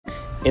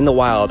In the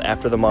wild,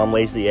 after the mom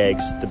lays the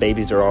eggs, the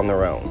babies are on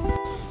their own.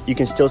 You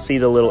can still see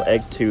the little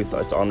egg tooth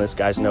that's on this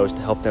guy's nose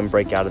to help them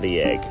break out of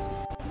the egg.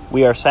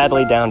 We are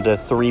sadly down to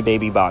 3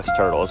 baby box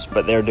turtles,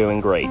 but they're doing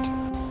great.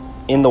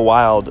 In the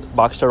wild,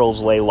 box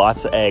turtles lay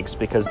lots of eggs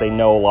because they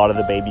know a lot of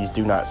the babies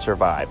do not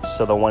survive,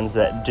 so the ones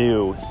that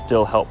do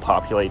still help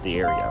populate the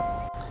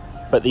area.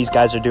 But these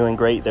guys are doing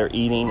great. They're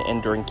eating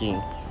and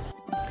drinking.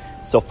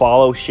 So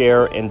follow,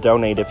 share, and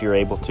donate if you're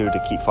able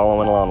to keep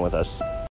following along with us.